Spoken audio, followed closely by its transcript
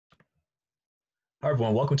Hi,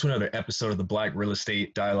 everyone. Welcome to another episode of the Black Real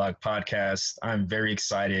Estate Dialogue Podcast. I'm very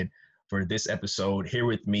excited for this episode. Here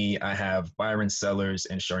with me, I have Byron Sellers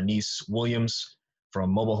and Sharnice Williams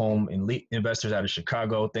from Mobile Home Investors out of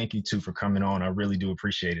Chicago. Thank you two for coming on. I really do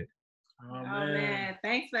appreciate it. Oh man,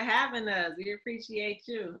 thanks for having us. We appreciate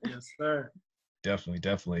you. Yes, sir.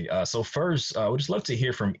 Definitely. So first, we'd just love to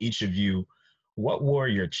hear from each of you. What were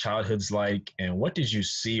your childhoods like, and what did you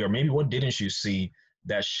see, or maybe what didn't you see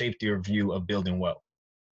that shaped your view of building wealth?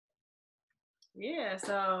 Yeah,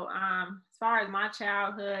 so as far as my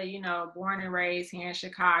childhood, born and raised here in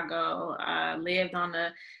Chicago, lived on the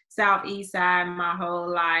southeast side my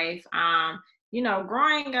whole life.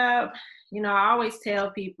 Growing up, I always tell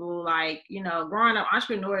people growing up,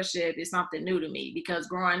 entrepreneurship is something new to me because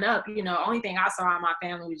growing up, only thing I saw in my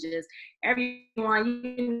family was just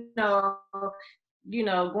everyone,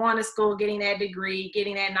 going to school, getting that degree,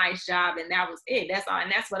 getting that nice job, and that was it. That's all.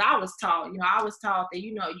 And that's what I was taught. I was taught that,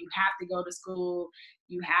 you have to go to school,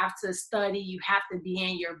 you have to study, you have to be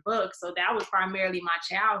in your book. So that was primarily my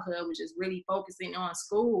childhood, which is really focusing on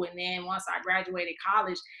school. And then once I graduated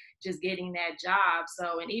college, just getting that job.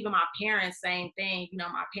 So, and even my parents, same thing.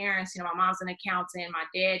 My parents, my mom's an accountant, my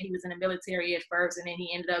dad, he was in the military at first, and then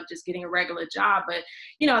he ended up just getting a regular job. But,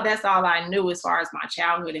 that's all I knew as far as my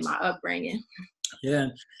childhood and my upbringing. Yeah.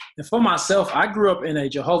 And for myself, I grew up in a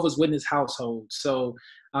Jehovah's Witness household. So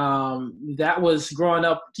that was growing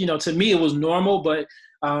up, to me, it was normal, but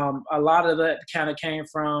a lot of that kind of came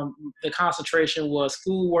from the concentration was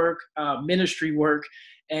schoolwork, ministry work.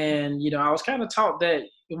 And, I was kind of taught that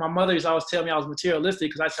my mother used to always tell me I was materialistic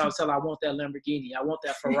because I tell her I want that Lamborghini, I want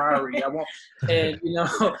that Ferrari, and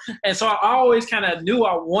and so I always kind of knew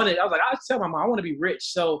I wanted. I was like, I tell my mom I want to be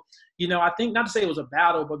rich. So, I think not to say it was a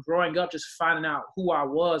battle, but growing up, just finding out who I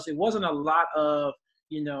was, it wasn't a lot of,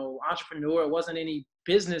 entrepreneur. It wasn't any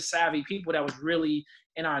business savvy people that was really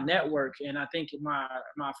in our network. And I think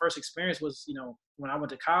my first experience was, when I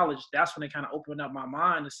went to college, that's when it kind of opened up my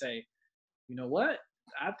mind to say, you know what?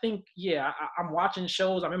 I think, I'm watching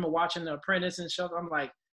shows. I remember watching The Apprentice and shows. I'm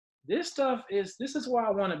like, this is where I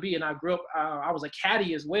want to be. And I grew up, I was a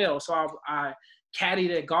caddy as well. So I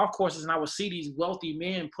caddied at golf courses, and I would see these wealthy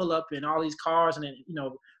men pull up in all these cars. And then,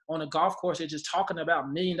 on a golf course, they're just talking about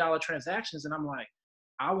 $1 million transactions. And I'm like,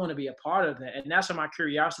 I want to be a part of that. And that's where my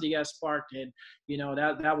curiosity got sparked. And,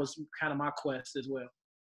 that was kind of my quest as well.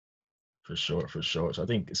 For sure. So I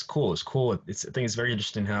think it's cool. I think it's very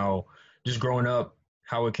interesting how just growing up,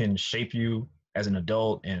 how it can shape you as an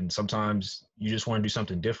adult. And sometimes you just want to do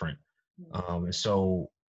something different. And so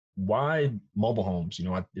why mobile homes?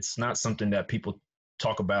 It's not something that people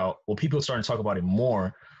talk about. Well, people are starting to talk about it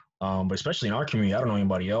more, but especially in our community, I don't know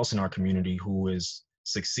anybody else in our community who is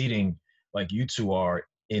succeeding like you two are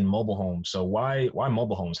in mobile homes. So why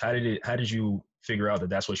mobile homes? How did you figure out that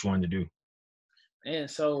that's what you wanted to do? And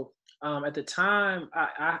so at the time,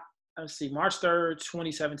 let's see, March 3rd,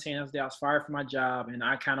 2017, that's the day I was fired from my job, and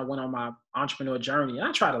I kind of went on my entrepreneur journey. And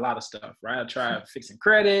I tried a lot of stuff, right? I tried fixing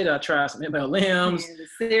credit. I tried some MLMs. The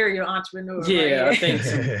serial entrepreneur. Yeah, right? I think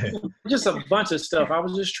just a bunch of stuff. I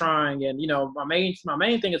was just trying, and my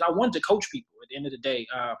main thing is I wanted to coach people at the end of the day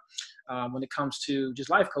when it comes to just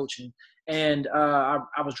life coaching. And I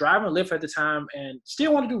was driving a Lyft at the time, and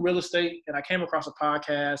still wanted to do real estate. And I came across a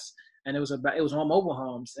podcast. And it was on mobile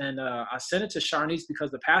homes. And I sent it to Sharnice because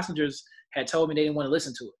the passengers had told me they didn't want to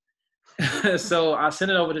listen to it. So I sent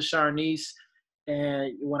it over to Sharnice.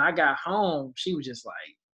 And when I got home, she was just like,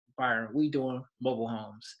 Byron, we doing mobile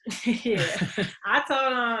homes. Yeah. I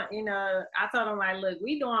told him like, look,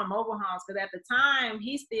 we doing mobile homes. Because at the time,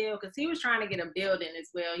 because he was trying to get a building as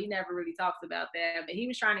well. He never really talks about that. But he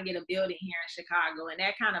was trying to get a building here in Chicago. And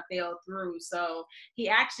that kind of fell through. So he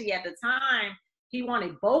actually, at the time, he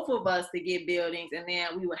wanted both of us to get buildings, and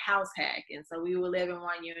then we would house hack. And so we would live in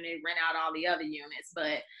one unit, rent out all the other units.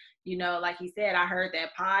 But, like he said, I heard that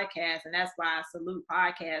podcast, and that's why I salute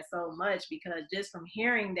podcasts so much, because just from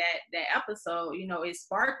hearing that episode, it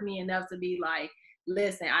sparked me enough to be like,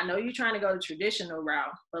 listen, I know you're trying to go the traditional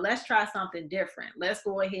route, but let's try something different. Let's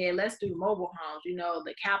go ahead. Let's do mobile homes.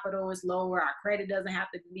 The capital is lower. Our credit doesn't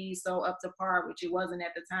have to be so up to par, which it wasn't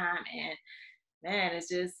at the time. And man, it's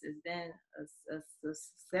been a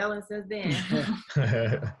selling since then.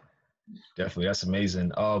 Definitely. That's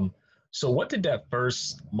amazing. So what did that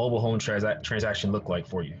first mobile home transaction look like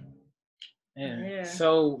for you? Yeah.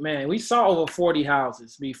 So, man, we saw over 40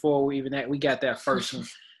 houses before we got that first one.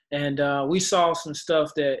 And we saw some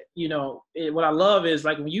stuff that, what I love is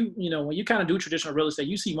like when you kind of do traditional real estate,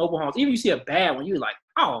 you see mobile homes, even you see a bad one, you're like,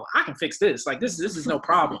 oh, I can fix this. Like this is no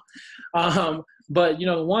problem. But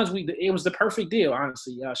the ones it was the perfect deal,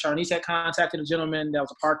 honestly. Sharnice had contacted a gentleman that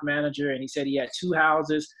was a park manager, and he said he had 2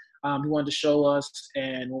 houses he wanted to show us.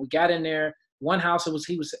 And when we got in there, one house was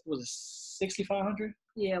it 6,500?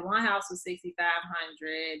 Yeah, one house was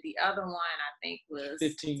 6,500. The other one I think was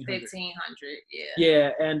 1,500. Yeah.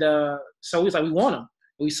 Yeah, and so we was like, we want them.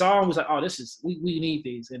 We saw him. We was like, oh, we need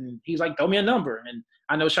these. And he was like, throw me a number. And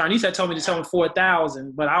I know Sharnice had told me to tell him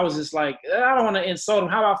 4,000, but I was just like, I don't want to insult him.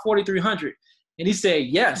 How about 4,300? And he said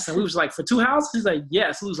yes. And we was like, for 2 houses? He's like,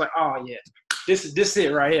 yes. We was like, oh yeah, this is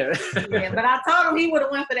it right here. Yeah, but I told him he would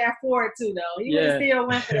have went for that 4 too, though. He would have still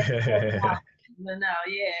went for that 4. But no,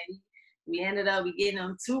 yeah. We ended up getting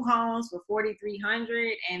them 2 homes for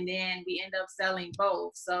 4,300, and then we ended up selling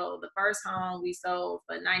both. So the first home we sold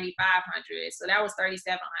for 9,500. So that was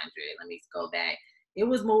 3,700. Let me go back. It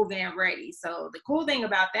was move-in ready. So the cool thing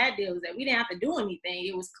about that deal is that we didn't have to do anything.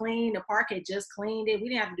 It was clean. The park had just cleaned it. We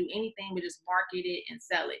didn't have to do anything but just market it and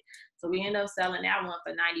sell it. So we ended up selling that one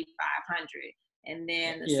for 9,500. And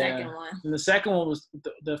then the second one. And the second one was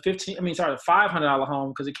the $500 home,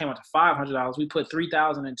 because it came out to $500. We put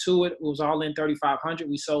 $3,000 into it. It was all in $3,500.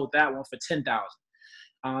 We sold that one for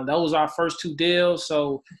 $10,000. That was our first 2 deals.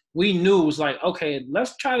 So we knew it was like, okay,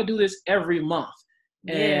 let's try to do this every month.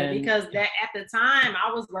 Yeah, because that at the time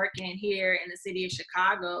I was working here in the city of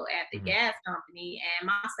Chicago at the gas company, and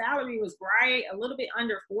my salary was right a little bit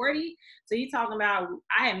under 40. So you talking about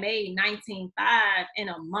I had made 19.5 in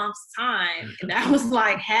a month's time, and that was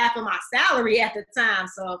like half of my salary at the time.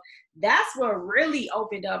 So that's what really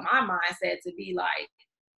opened up my mindset to be like,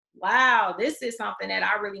 wow, this is something that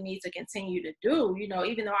I really need to continue to do.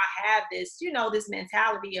 Even though I have this, this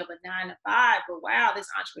mentality of a 9 to 5, but wow, this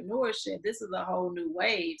entrepreneurship, this is a whole new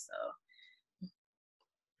wave. So.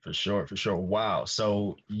 For sure. Wow.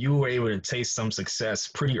 So you were able to taste some success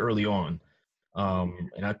pretty early on.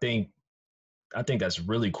 And I think that's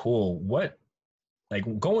really cool. What, like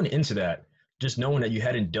going into that, just knowing that you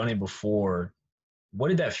hadn't done it before, what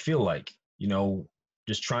did that feel like?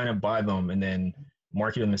 Just trying to buy them and then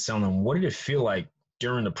market them and sell them. What did it feel like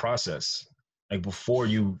during the process? Like before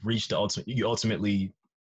you reached the ultimately,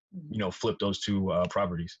 flip those 2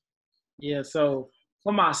 properties? Yeah. So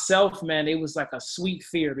for myself, man, it was like a sweet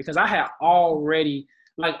fear, because I had already,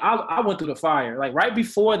 like, I went through the fire. Like right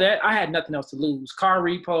before that, I had nothing else to lose. Car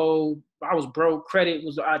repo, I was broke. Credit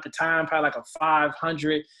was at the time probably like a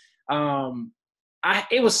 500. I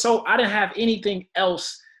didn't have anything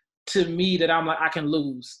else to me that I'm like, I can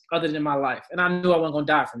lose other than my life. And I knew I wasn't going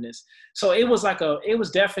to die from this. So it was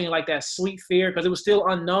definitely like that sweet fear, because it was still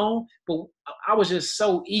unknown, but I was just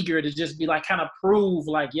so eager to just be like, kind of prove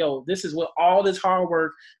like, yo, this is what all this hard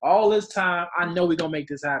work, all this time, I know we're going to make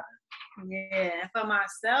this happen. Yeah. For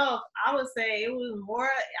myself, I would say it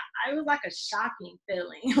was like a shocking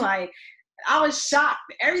feeling. Like, I was shocked.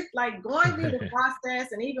 Going through the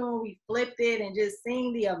process, and even when we flipped it and just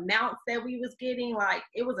seeing the amounts that we was getting, like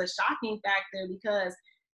it was a shocking factor, because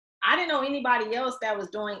I didn't know anybody else that was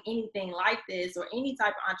doing anything like this or any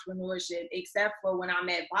type of entrepreneurship, except for when I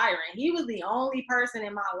met Byron. He was the only person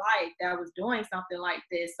in my life that was doing something like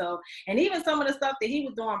this. So, and even some of the stuff that he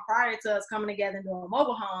was doing prior to us coming together and doing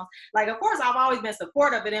mobile homes, like, of course, I've always been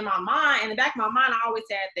supportive, but in my mind, in the back of my mind, I always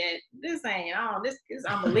had that, this is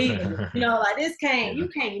unbelievable. Like you can't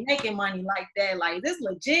be making money like that. Like, is this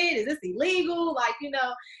legit? Is this illegal? Like,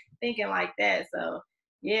 thinking like that. So,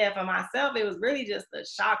 yeah, for myself, it was really just a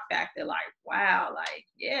shock factor. Like, wow, like,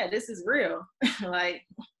 yeah, this is real. Like,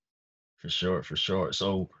 for sure.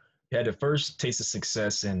 So you had the first taste of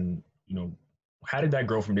success, and how did that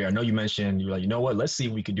grow from there? I know you mentioned you're like, what, let's see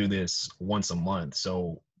if we could do this once a month.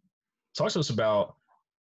 So talk to us about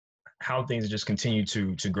how things just continue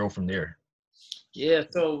to grow from there. Yeah,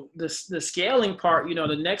 so the scaling part,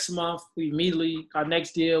 the next month our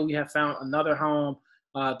next deal, we have found another home,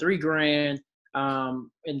 $3,000. Down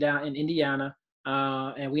in Indiana,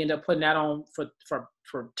 and we ended up putting that on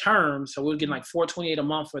for terms. So we were getting like $428 a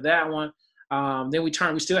month for that one. Then we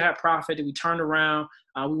still had profit. Then we turned around.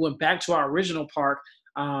 We went back to our original park,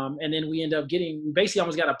 and then we ended up we basically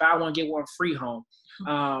almost got a buy one get one free home.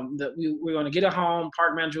 That we were going to get a home.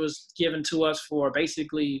 Park manager was given to us for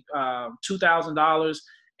basically $2,000,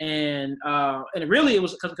 and really it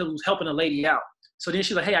was because it was helping a lady out. So then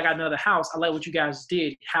she's like, hey, I got another house. I like what you guys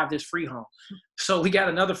did. Have this free home. So we got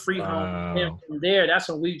another free home. And from there, that's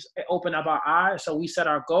when we opened up our eyes. So we set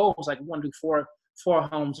our goals, like we want to do four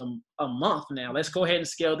homes a month now. Let's go ahead and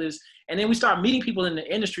scale this. And then we start meeting people in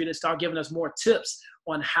the industry that start giving us more tips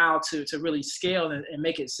on how to really scale and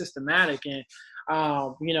make it systematic. And, I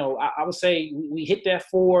would say we hit that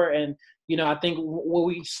 4. And, I think when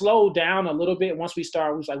we slowed down a little bit, once we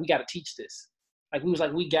started, we was like, we got to teach this. Like, we was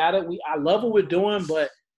like, I love what we're doing, but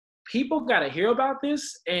people got to hear about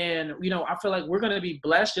this. And, I feel like we're going to be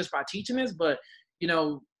blessed just by teaching this, but,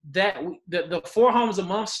 the 4 homes a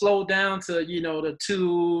month slowed down to, the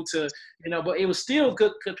 2 to, but it was still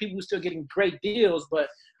good because people were still getting great deals. But,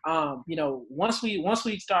 once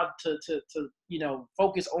we start to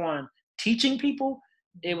focus on teaching people,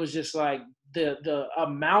 it was just like the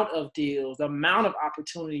amount of deals, the amount of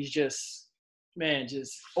opportunities just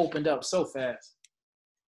opened up so fast.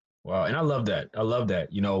 Wow. And I love that.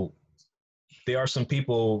 There are some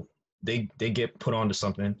people, they get put onto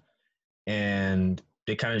something and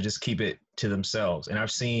they kind of just keep it to themselves. And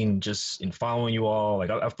I've seen just in following you all, like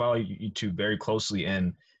I follow you two very closely,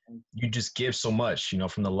 and you just give so much,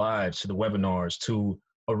 from the lives to the webinars to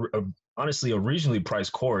honestly a reasonably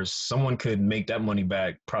priced course. Someone could make that money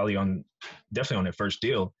back probably definitely on their first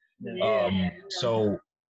deal. Yeah. So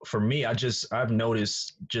for me, I've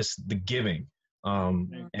noticed just the giving.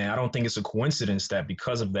 And I don't think it's a coincidence that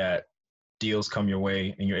because of that, deals come your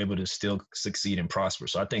way and you're able to still succeed and prosper.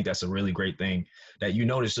 So I think that's a really great thing that you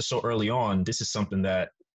noticed just so early on. This is something that,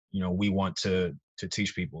 we want to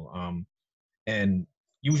teach people. And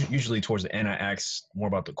usually towards the end, I ask more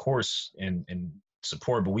about the course and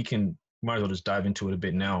support, but we might as well just dive into it a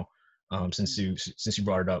bit now, since you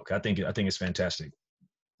brought it up. I think it's fantastic.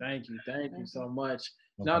 Thank you so much.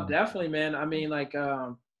 No, definitely, man. I mean, like,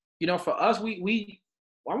 for us, I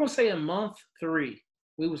want to say in month 3,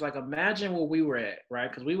 we was like, imagine where we were at, right?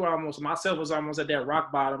 Because we were myself was almost at that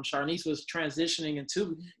rock bottom. Sharnice was transitioning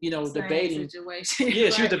into, debating. Situation.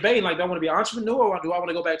 Yeah, she was debating, like, do I want to be an entrepreneur or do I want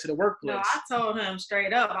to go back to the workplace? No, I told him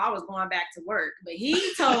straight up I was going back to work. But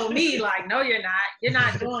he told me, like, no, you're not. You're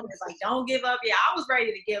not doing this. Like, don't give up. Yeah, I was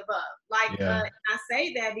ready to give up. Like, I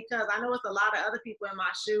say that because I know it's a lot of other people in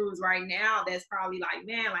my shoes right now that's probably like,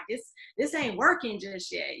 man, like, this ain't working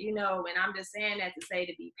just yet, And I'm just saying that to say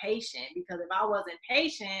to be patient, because if I wasn't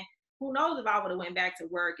patient, who knows if I would have went back to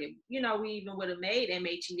work and, we even would have made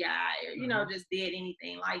MHEI or, just did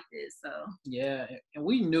anything like this. So. Yeah. And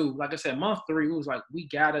we knew, like I said, month 3, we was like,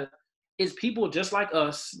 it's people just like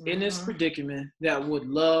us in this predicament that would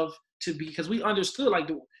love to be, because we understood like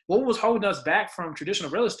what was holding us back from traditional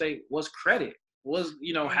real estate was credit, was,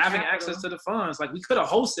 having access to the funds. Like, we could have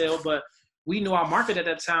wholesale, but we knew our market at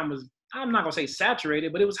that time was, I'm not going to say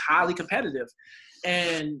saturated, but it was highly competitive.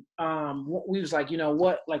 And we was like, you know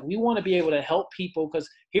what, like, we want to be able to help people, because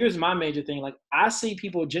here's my major thing. Like, I see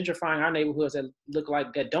people gentrifying our neighborhoods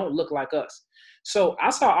that don't look like us. So I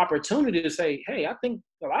saw opportunity to say, hey, I think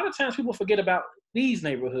a lot of times people forget about these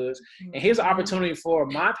neighborhoods. And here's an opportunity for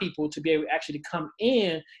my people to be able to actually come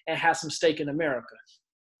in and have some stake in America.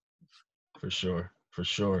 For sure.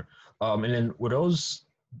 And then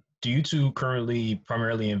do you two currently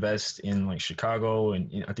primarily invest in like Chicago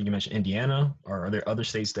and I think you mentioned Indiana, or are there other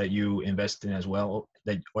states that you invest in as well,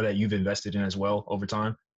 that you've invested in as well over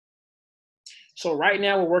time? So right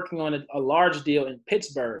now we're working on a large deal in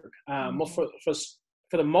Pittsburgh. For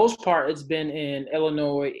the most part, it's been in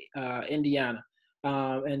Illinois, Indiana.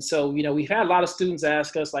 And so, we've had a lot of students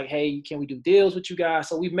ask us like, hey, can we do deals with you guys?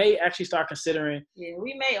 So we may actually start considering. Yeah,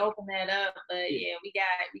 we may open that up, but we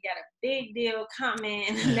got a big deal coming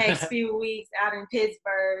in the next few weeks out in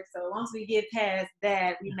Pittsburgh. So once we get past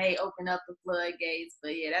that, we may open up the floodgates.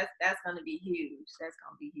 But yeah, that's going to be huge. That's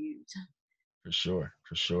going to be huge. For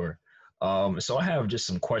sure. So I have just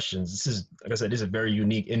some questions. This is, like I said, this is a very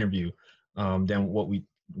unique interview than what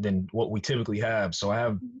we typically have. So I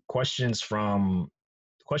have questions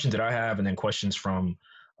that I have, and then questions from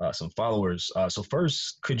some followers. So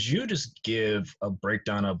first, could you just give a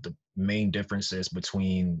breakdown of the main differences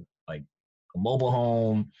between like a mobile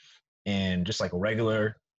home and just like a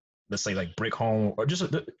regular, let's say like brick home, or just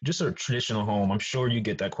a traditional home? I'm sure you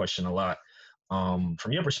get that question a lot.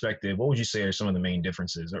 From your perspective, what would you say are some of the main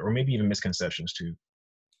differences, or maybe even misconceptions too?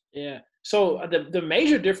 Yeah. So the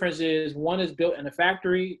major difference is one is built in a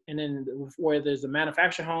factory, and then where there's the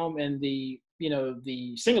manufactured home, and the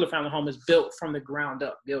singular family home is built from the ground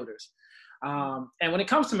up, builders. And when it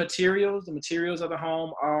comes to materials, the materials of the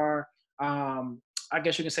home are, I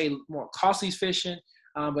guess you can say, more cost efficient,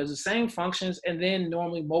 but it's the same functions. And then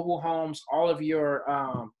normally mobile homes, all of your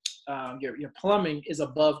plumbing is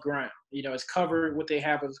above ground. It's covered. What they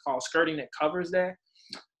have is called skirting that covers that.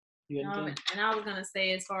 And I was going to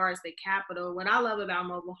say, as far as the capital, what I love about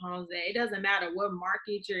mobile homes, that it doesn't matter what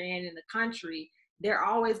market you're in the country, they're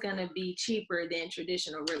always going to be cheaper than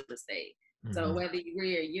traditional real estate. So whether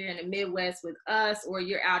you're in the Midwest with us or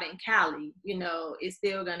you're out in Cali, it's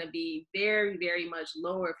still going to be very, very much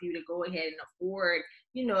lower for you to go ahead and afford,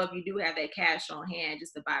 if you do have that cash on hand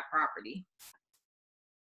just to buy property.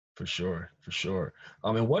 For sure, for sure.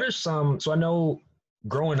 And what are some, so I know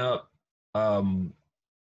growing up,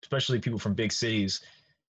 especially people from big cities,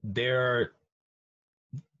 the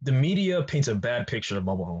media paints a bad picture of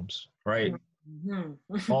mobile homes, right?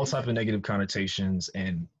 All type of negative connotations.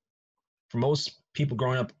 And for most people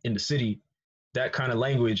growing up in the city, that kind of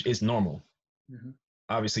language is normal.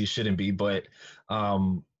 Obviously, it shouldn't be, but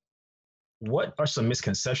what are some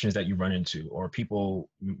misconceptions that you run into, or people,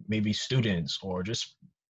 maybe students, or just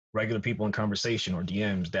regular people in conversation or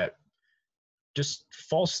DMs, that just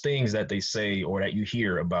false things that they say or that you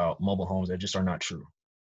hear about mobile homes that just are not true?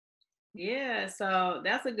 Yeah, so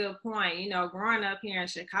that's a good point. Growing up here in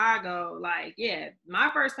Chicago,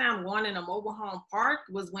 my first time going in a mobile home park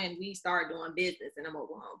was when we started doing business in a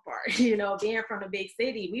mobile home park. Being from the big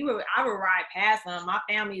city, I would ride past them. My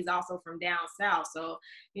family is also from down south, so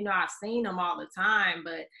I've seen them all the time.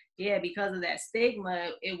 But yeah, because of that stigma,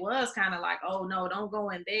 it was kind of like, oh no, don't go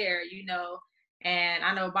in there. And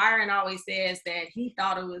I know Byron always says that he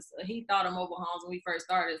thought of mobile homes when we first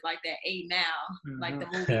started, it's like that A Now, like the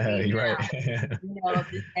movie A Now. Right.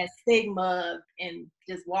 That stigma and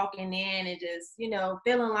just walking in and just,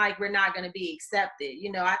 feeling like we're not going to be accepted.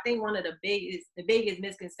 I think one of the biggest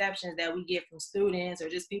misconceptions that we get from students or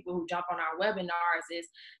just people who jump on our webinars is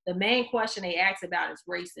the main question they ask about is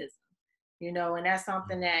racism. And that's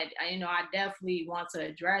something that, I definitely want to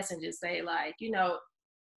address and just say,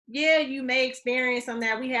 yeah, you may experience some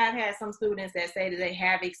that. We have had some students that say that they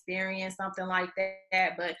have experienced something like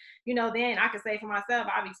that. But, then I can say for myself,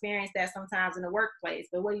 I've experienced that sometimes in the workplace.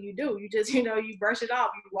 But what do? You just, you brush it off,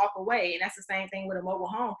 you walk away. And that's the same thing with a mobile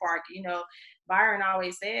home park. Byron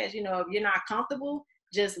always says, if you're not comfortable,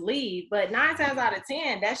 just leave. But 9 times out of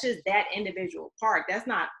 10, that's just that individual park. That's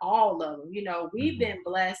not all of them. We've been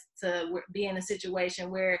blessed to be in a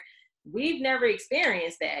situation where we've never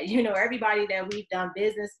experienced that. Everybody that we've done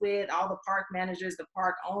business with, all the park managers, the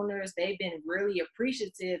park owners, they've been really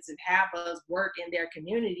appreciative to have us work in their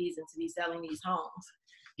communities and to be selling these homes.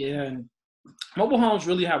 Yeah, and mobile homes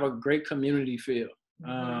really have a great community feel.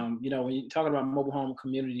 When you talk about mobile home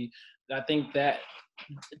community, I think that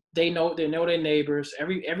they know their neighbors.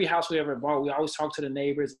 Every house we ever bought, we always talk to the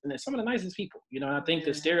neighbors, and they're some of the nicest people. And I think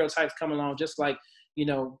the stereotypes come along just like,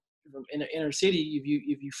 in the inner city,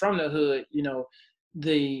 if you from the hood,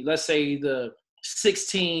 let's say the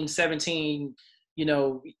 16, 17,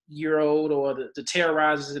 year old or the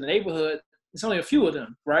terrorizers in the neighborhood, it's only a few of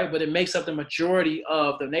them, right? But it makes up the majority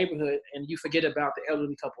of the neighborhood, and you forget about the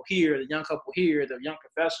elderly couple here, the young couple here, the young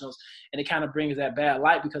professionals, and it kind of brings that bad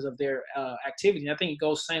light because of their activity. And I think it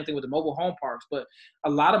goes same thing with the mobile home parks, but a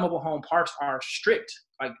lot of mobile home parks are strict.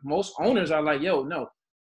 Like most owners are like, yo, no,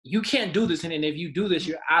 you can't do this, and if you do this,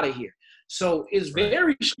 you're out of here. So it's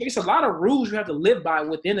it's a lot of rules you have to live by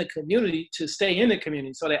within the community to stay in the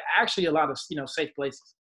community. So they're actually a lot of safe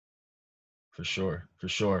places. For sure, for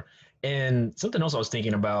sure. And something else I was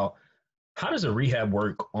thinking about: how does a rehab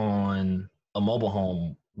work on a mobile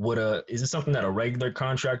home? Is it something that a regular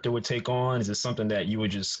contractor would take on? Is it something that you would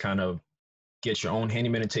just kind of get your own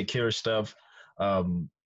handyman and take care of stuff?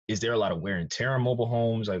 Is there a lot of wear and tear on mobile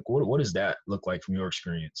homes? Like, what does that look like from your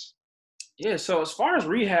experience? Yeah, so as far as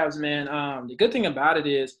rehabs, man, the good thing about it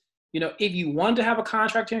is, if you want to have a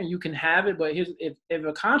contractor, you can have it. But if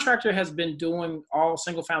a contractor has been doing all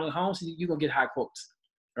single family homes, you're going to get high quotes,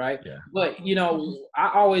 right? Yeah. But,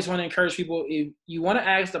 I always want to encourage people, if you want to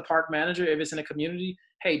ask the park manager, if it's in a community,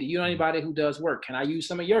 hey, do you know anybody who does work? Can I use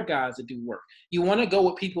some of your guys to do work? You want to go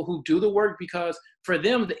with people who do the work because for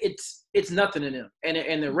them, it's nothing to them.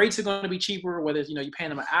 And the rates are going to be cheaper, whether it's, you're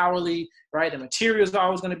paying them hourly, right? The materials are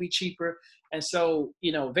always going to be cheaper. And so,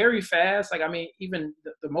 very fast, even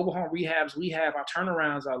the mobile home rehabs we have, our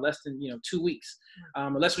turnarounds are less than, 2 weeks.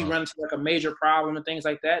 Unless we run into like a major problem and things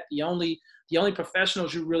like that. The only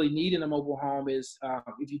professionals you really need in a mobile home is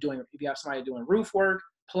if you have somebody doing roof work,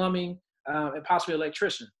 plumbing, and possibly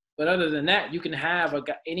electrician. But other than that, you can have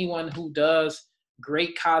anyone who does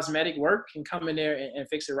great cosmetic work can come in there and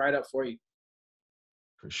fix it right up for you.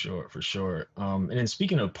 For sure, for sure. And then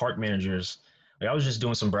speaking of park managers, I was just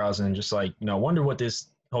doing some browsing and just I wonder what this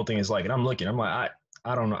whole thing is like. And I'm like,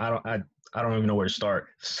 I don't know. I don't even know where to start.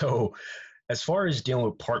 So as far as dealing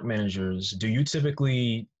with park managers, do you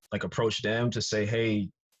typically approach them to say, hey,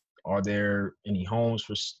 are there any homes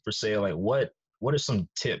for sale? Like what are some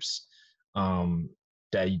tips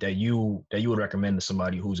that you would recommend to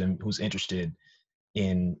somebody who's interested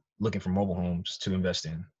in looking for mobile homes to invest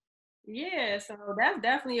in? Yeah, so that's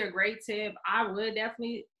definitely a great tip. I would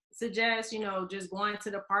definitely suggest, just going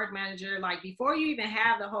to the park manager. Like before you even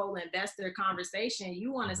have the whole investor conversation,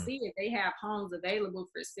 you want to Hmm. see if they have homes available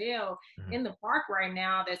for sale Hmm. in the park right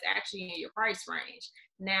now that's actually in your price range.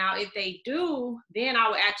 Now, if they do, then I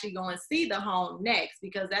would actually go and see the home next,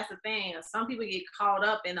 because that's the thing. Some people get caught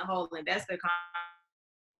up in the whole investor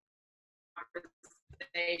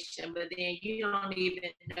conversation, but then you don't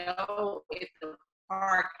even know if the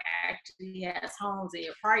park actually has homes in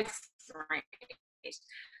your price range.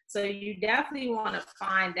 So you definitely want to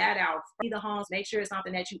find that out. See the homes, make sure it's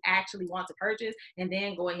something that you actually want to purchase, and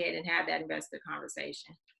then go ahead and have that investor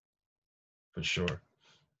conversation. For sure.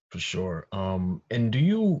 For sure. And do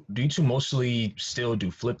you two mostly still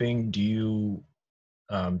do flipping? Do you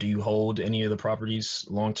hold any of the properties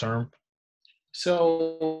long term?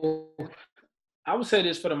 So I would say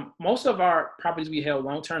this for the most of our properties we held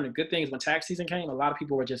long term. The good thing is when tax season came, a lot of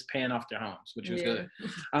people were just paying off their homes, which was Yeah.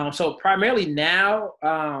 good. So primarily now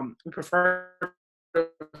we prefer to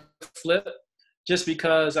flip just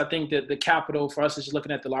because I think that the capital for us is just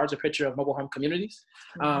looking at the larger picture of mobile home communities.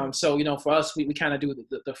 Mhm. So, for us, we kind of do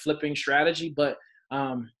the flipping strategy, but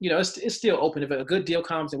it's still open. If a good deal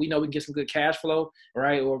comes and we know we can get some good cash flow,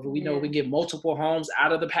 right? Or if we know we Yeah. can get multiple homes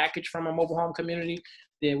out of the package from a mobile home community,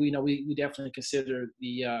 then we know we definitely consider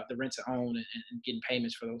the rent to own and getting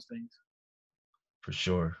payments for those things. For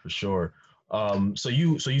sure, for sure. So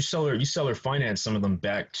you seller finance some of them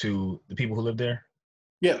back to the people who live there?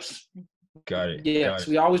 Yes. Got it. Got Yes,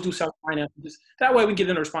 it. we always do self finance. That way we get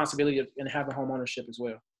in the responsibility and have a home ownership as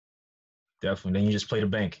well. Definitely. Then you just play the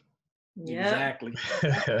bank. Yep. Exactly.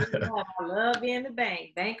 I love being the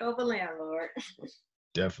bank over landlord.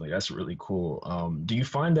 Definitely. That's really cool. Do you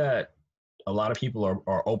find that a lot of people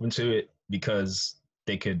are open to it because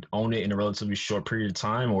they could own it in a relatively short period of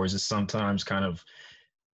time, or is it sometimes kind of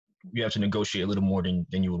you have to negotiate a little more than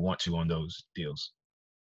you would want to on those deals?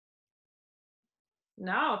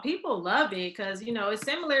 No, people love it because it's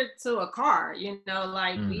similar to a car.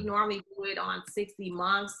 Like we Mm, normally do it on 60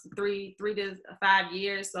 months, three to 5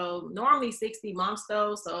 years. So normally 60 months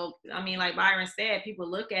though. So I mean, like Byron said, people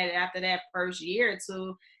look at it after that first year or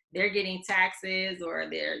two, they're getting taxes, or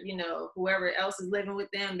they're, whoever else is living with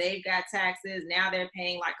them, they've got taxes. Now they're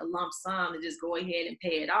paying like a lump sum to just go ahead and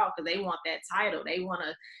pay it off because they want that title. They want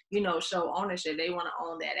to, show ownership. They want to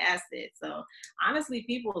own that asset. So honestly,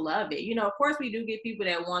 people love it. Of course, we do get people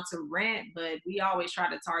that want to rent, but we always try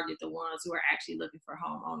to target the ones who are actually looking for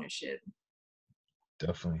home ownership.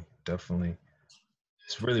 definitely, definitely.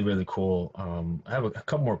 It's really, really cool. I have a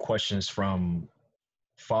couple more questions from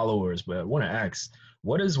followers, but I want to ask,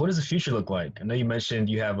 what does the future look like? I know you mentioned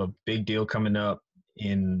you have a big deal coming up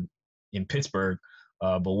in in Pittsburgh,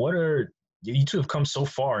 but what are you two have come so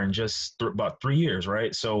far in just about 3 years,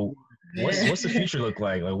 right? So Yeah. what's the future look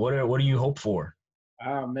like? Like what do you hope for?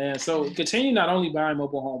 Oh man. So continue not only buying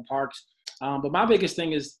mobile home parks, but my biggest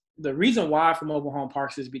thing is the reason why for mobile home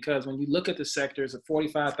parks is because when you look at the sectors of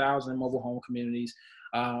 45,000 mobile home communities,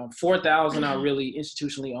 4,000 are really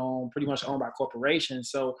institutionally owned, pretty much owned by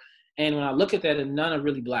corporations. So, and when I look at that, and none are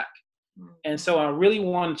really black. And so I really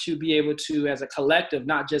want to be able to, as a collective,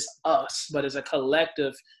 not just us, but as a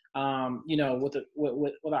collective, with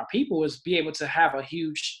our people, is be able to have a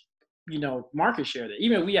huge, market share. That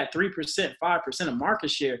even if we had 3%, 5% of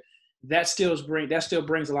market share, that still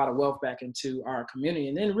brings a lot of wealth back into our community.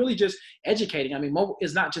 And then really just educating. I mean, mobile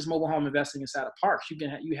is not just mobile home investing inside of parks.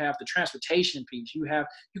 You have the transportation piece. You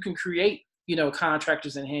can create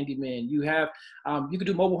contractors and handymen. You can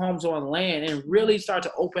do mobile homes on land and really start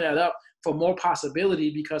to open that up for more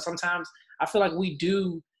possibility, because sometimes I feel like we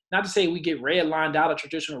do, not to say we get redlined out of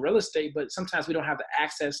traditional real estate, but sometimes we don't have the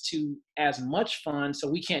access to as much funds, so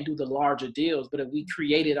we can't do the larger deals. But if we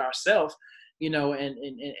create it ourselves,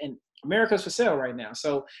 and America's for sale right now.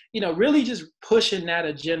 So, really just pushing that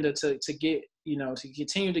agenda to get, to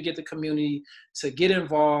continue to get the community to get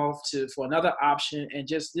involved, for another option. And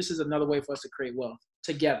just, this is another way for us to create wealth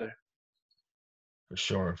together. For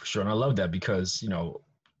sure, for sure. And I love that because,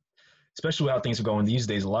 especially how things are going these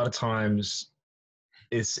days, a lot of times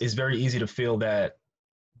it's very easy to feel that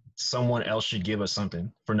someone else should give us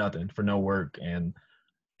something for nothing, for no work. And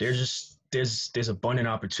there's abundant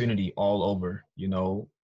opportunity all over.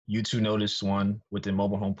 You two noticed one within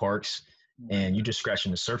mobile home parks, and you just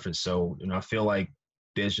scratching the surface. So I feel like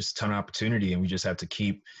there's just a ton of opportunity, and we just have to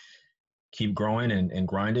keep growing and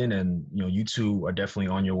grinding. And you two are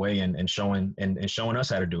definitely on your way and showing us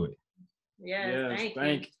how to do it. Yes, Yes,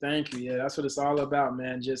 thank you. thank you. Yeah, that's what it's all about,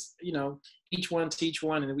 man. Just, each one teach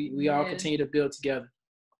one, and we all Yes. continue to build together.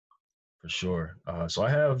 For sure. So I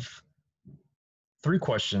have three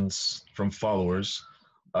questions from followers.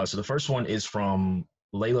 So the first one is from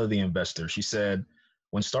Layla the Investor. She said,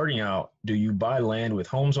 when starting out, do you buy land with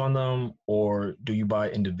homes on them, or do you buy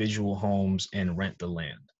individual homes and rent the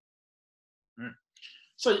land?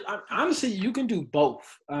 So honestly, you can do both.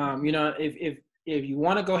 If you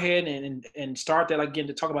want to go ahead and start that, like, again,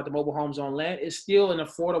 to talk about the mobile homes on land, it's still an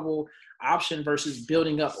affordable option versus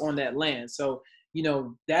building up on that land. So,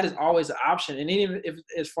 that is always an option. And even if,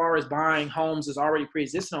 as far as buying homes is already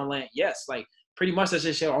pre-existing on land, yes, like pretty much that's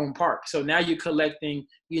just your own park. So now you're collecting,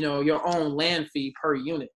 your own land fee per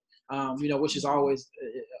unit, which is always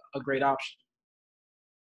a great option.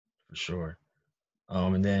 For sure.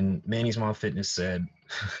 And then Manny's Mom Fitness said,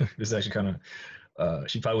 this is actually kind of,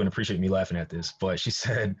 she probably wouldn't appreciate me laughing at this, but she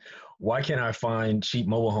said, why can't I find cheap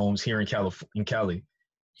mobile homes here in Cali?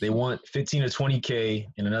 They want 15 to 20K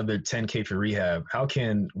and another 10K for rehab. How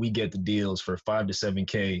can we get the deals for 5 to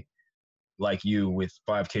 7K like you with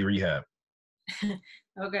 5K rehab?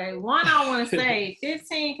 Okay, one, I want to say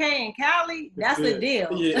 15K in Cali, that's a deal.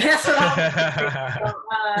 Yeah. That's what I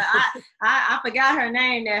want to say. I forgot her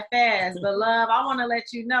name that fast, but love, I want to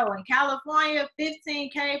let you know, in California,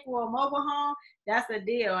 15K for a mobile home, that's a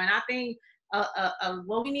deal. And I think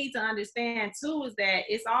what we need to understand too is that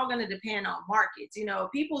it's all going to depend on markets.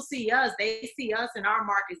 People see us, they see us in our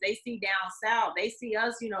markets, they see down south, they see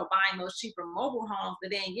us, buying those cheaper mobile homes.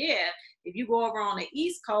 But then, if you go over on the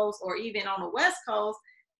East Coast or even on the West Coast,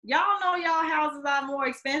 y'all know y'all houses are more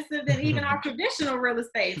expensive than even our traditional real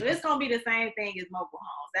estate. So it's going to be the same thing as mobile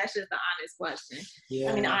homes. That's just the honest question.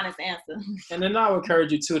 Yeah. I mean, the honest answer. And then I would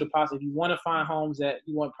encourage you too to possibly, if you want to find homes that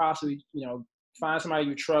you want, possibly, find somebody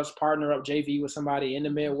you trust, partner up, JV with somebody in the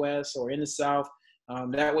Midwest or in the South.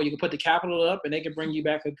 That way you can put the capital up and they can bring you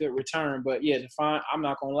back a good return. But yeah, I'm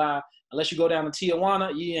not going to lie, unless you go down to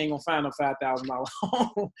Tijuana, you ain't going to find no $5,000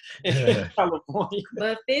 home in California.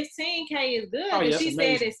 But 15K is good. If she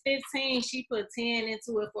said it's 15, she put 10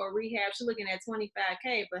 into it for rehab. She's looking at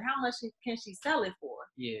 25K, but how much can she sell it for?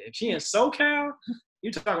 Yeah, if she in SoCal,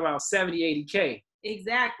 you're talking about 70, 80K.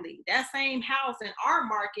 Exactly. That same house in our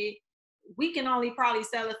market, we can only probably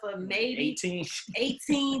sell it for maybe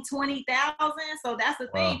 18, 20,000. So that's the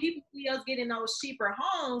thing. People see us getting those cheaper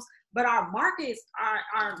homes, but our markets,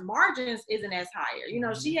 our margins isn't as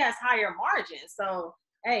higher. She has higher margins. So,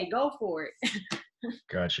 hey, go for it.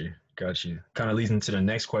 Got you. Kind of leads into the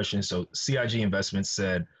next question. So CIG Investments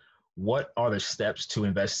said, what are the steps to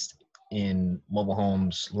invest in mobile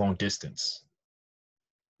homes long distance?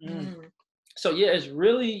 So yeah, it's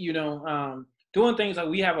really, doing things like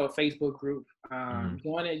we have a Facebook group.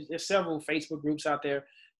 There's several Facebook groups out there.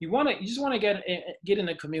 You just want to get in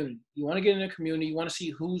the community. You want to get in the community. You want to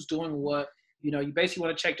see who's doing what. You basically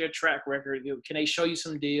want to check their track record. Can they show you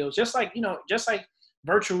some deals? Just like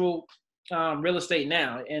virtual real estate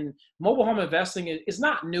now. And mobile home investing is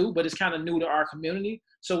not new, but it's kind of new to our community.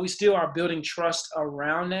 So we still are building trust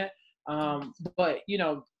around that. But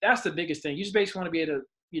that's the biggest thing. You just basically want to be able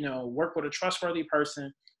to work with a trustworthy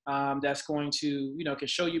person that's going to, can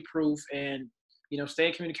show you proof and, stay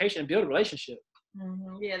in communication and build a relationship.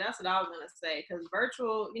 Mm-hmm. Yeah, that's what I was going to say. Because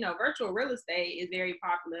virtual real estate is very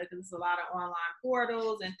popular because there's a lot of online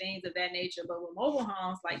portals and things of that nature. But with mobile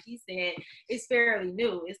homes, like he said, it's fairly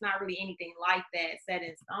new. It's not really anything like that set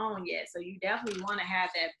in stone yet. So you definitely want to have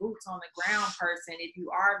that boots on the ground person if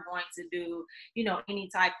you are going to do, any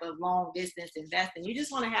type of long distance investing. You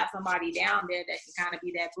just want to have somebody down there that can kind of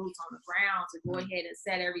be that boots on the ground to go ahead and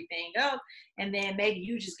set everything up. And then maybe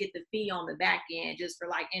you just get the fee on the back end just for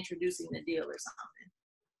like introducing the deal or something.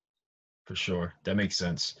 For sure. That makes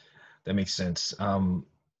sense.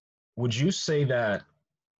 Would you say that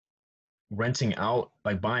renting out,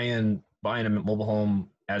 like buying a mobile home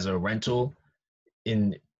as a rental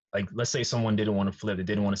in, like, let's say someone didn't want to flip, they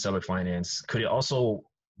didn't want to sell it finance, could it also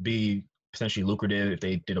be potentially lucrative if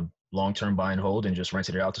they did a long-term buy and hold and just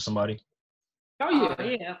rented it out to somebody? Oh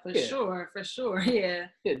yeah, for sure. Yeah.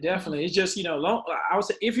 Yeah, definitely. It's just, I would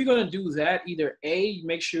say if you're going to do that, either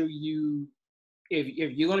make sure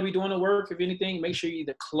if you're going to be doing the work, if anything, make sure you're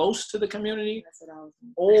either close to the community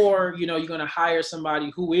or, you're going to hire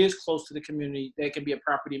somebody who is close to the community. They can be a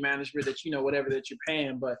property manager that, whatever that you're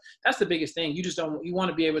paying. But that's the biggest thing. You want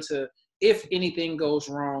to be able to, if anything goes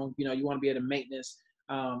wrong, you want to be able to maintenance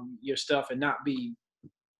your stuff and not be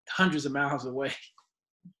hundreds of miles away.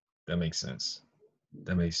 That makes sense.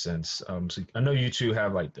 So I know you two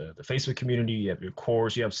have like the Facebook community, you have your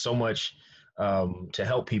course, you have so much to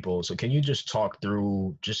help people. So can you just talk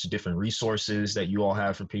through just the different resources that you all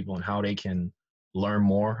have for people and how they can learn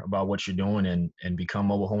more about what you're doing and become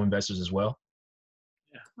mobile home investors as well?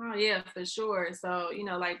 Oh yeah, for sure. So,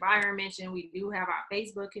 like Byron mentioned, we do have our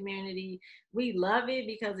Facebook community. We love it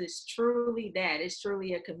because it's truly that. It's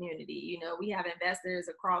truly a community. We have investors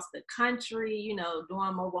across the country,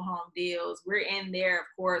 doing mobile home deals. We're in there, of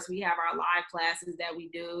course. We have our live classes that we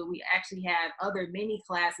do. We actually have other mini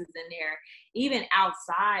classes in there, even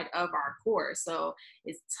outside of our course. So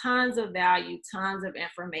it's tons of value, tons of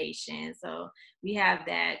information. So we have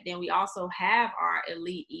that. Then we also have our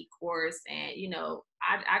elite e-course, and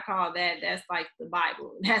I call that's like the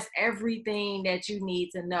Bible. That's everything that you need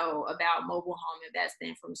to know about mobile home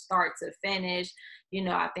investing from start to finish.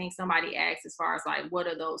 I think somebody asked as far as like, what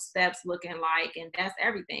are those steps looking like? And that's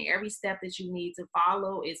everything. Every step that you need to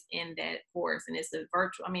follow is in that course. And it's a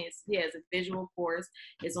virtual, it's a visual course.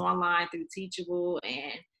 It's online through Teachable,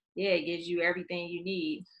 and it gives you everything you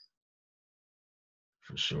need.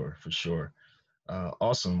 For sure, for sure.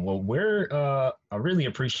 Awesome. Well, I really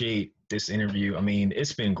appreciate this interview.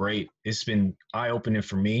 It's been great. It's been eye-opening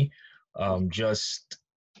for me, just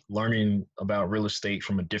learning about real estate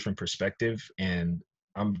from a different perspective. And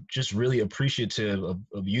I'm just really appreciative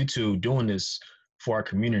of you two doing this for our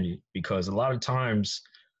community, because a lot of times,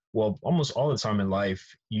 well, almost all the time in life,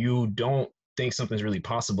 you don't think something's really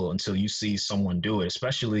possible until you see someone do it,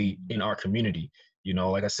 especially in our community.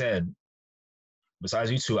 Like I said,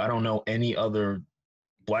 besides you two, I don't know any other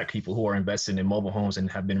Black people who are invested in mobile homes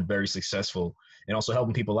and have been very successful and also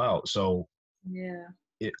helping people out. So yeah,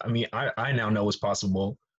 I now know it's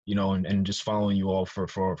possible, and just following you all for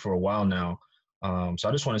a while now. So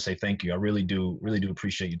I just want to say thank you. I really do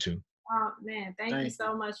appreciate you too. Oh man, thank you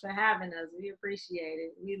so much for having us. We appreciate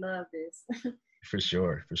it. We love this. For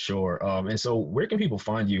sure, for sure. And so where can people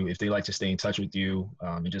find you if they like to stay in touch with you,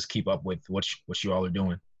 and just keep up with what you all are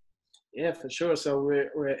doing? Yeah, for sure. So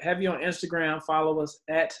we're heavy on Instagram. Follow us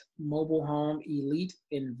at Mobile Home Elite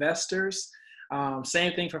Investors.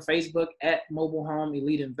 Same thing for Facebook at Mobile Home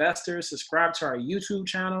Elite Investors. Subscribe to our YouTube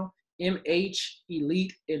channel, MH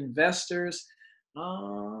Elite Investors.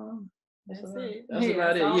 That's it. That's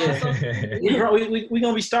about it. Yeah, we're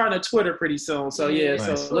gonna be starting a Twitter pretty soon. So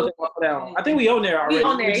nice. So look out for that one. I think we on there already. We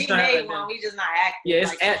on there. He made one. We just not active. Yeah,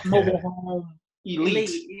 it's like at Mobile Home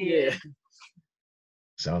Elite. Yeah.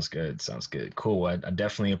 Sounds good. Sounds good. Cool. I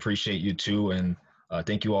definitely appreciate you too. And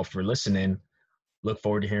thank you all for listening. Look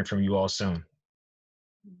forward to hearing from you all soon.